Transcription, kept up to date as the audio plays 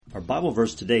Our Bible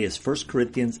verse today is 1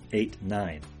 Corinthians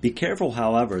 8:9. Be careful,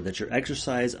 however, that your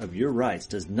exercise of your rights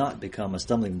does not become a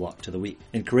stumbling block to the weak.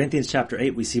 In Corinthians chapter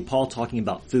 8, we see Paul talking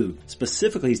about food.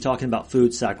 Specifically, he's talking about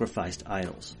food sacrificed to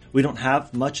idols. We don't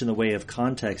have much in the way of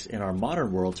context in our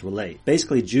modern world to relate.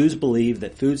 Basically, Jews believed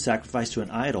that food sacrificed to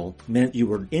an idol meant you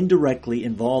were indirectly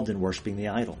involved in worshiping the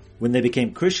idol. When they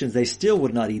became Christians, they still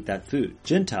would not eat that food.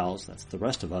 Gentiles, that's the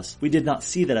rest of us, we did not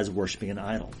see that as worshiping an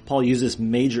idol. Paul used this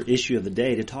major issue of the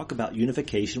day to talk about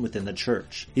unification within the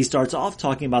church. He starts off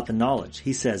talking about the knowledge.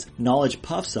 He says, knowledge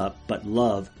puffs up, but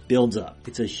love builds up.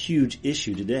 It's a huge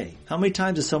issue today. How many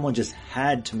times has someone just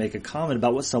had to make a comment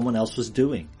about what someone else was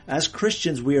doing? As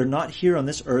Christians, we are not here on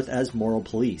this earth as moral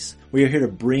police. We are here to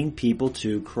bring people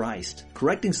to Christ.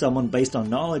 Correcting someone based on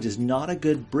knowledge is not a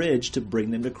good bridge to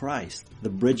bring them to Christ. The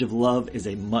bridge of love is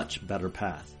a much better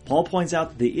path. Paul points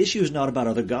out that the issue is not about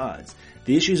other gods.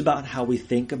 The issue is about how we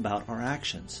think about our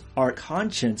actions. Our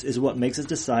conscience is what makes us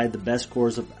decide the best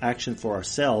course of action for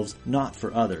ourselves, not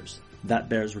for others. That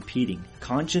bears repeating.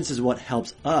 Conscience is what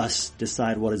helps us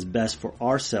decide what is best for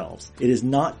ourselves. It is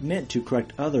not meant to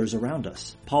correct others around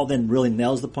us. Paul then really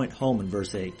nails the point home in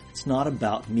verse 8. It's not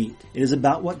about meat. It is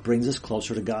about what brings us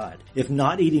closer to God. If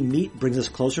not eating meat brings us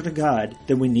closer to God,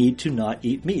 then we need to not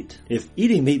eat meat. If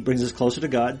eating meat brings us closer to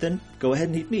God, then go ahead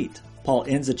and eat meat. Paul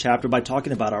ends the chapter by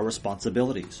talking about our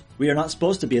responsibilities. We are not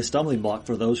supposed to be a stumbling block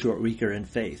for those who are weaker in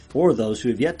faith, or those who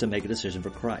have yet to make a decision for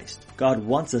Christ. God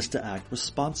wants us to act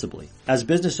responsibly. As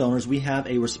business owners, we have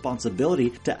a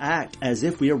responsibility to act as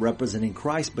if we are representing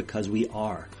Christ because we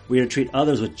are. We are to treat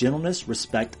others with gentleness,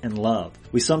 respect, and love.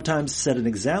 We sometimes set an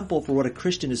example for what a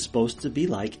Christian is supposed to be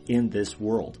like in this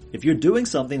world. If you're doing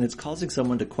something that's causing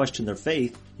someone to question their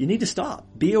faith, you need to stop.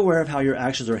 Be aware of how your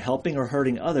actions are helping or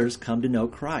hurting others come to know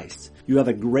Christ. You have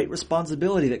a great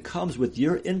responsibility that comes with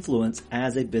your influence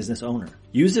as a business owner.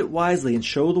 Use it wisely and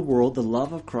show the world the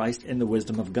love of Christ and the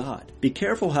wisdom of God. Be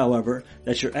careful, however,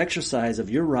 that your exercise of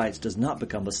your rights does not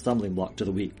become a stumbling block to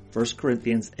the weak. 1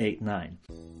 Corinthians 8:9.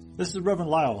 This is Reverend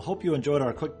Lyle. Hope you enjoyed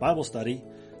our quick Bible study.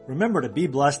 Remember to be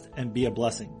blessed and be a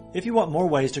blessing. If you want more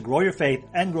ways to grow your faith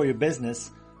and grow your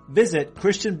business, visit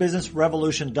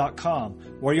ChristianBusinessRevolution.com,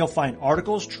 where you'll find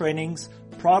articles, trainings,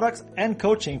 products, and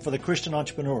coaching for the Christian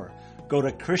entrepreneur. Go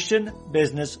to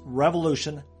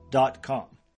ChristianBusinessRevolution.com.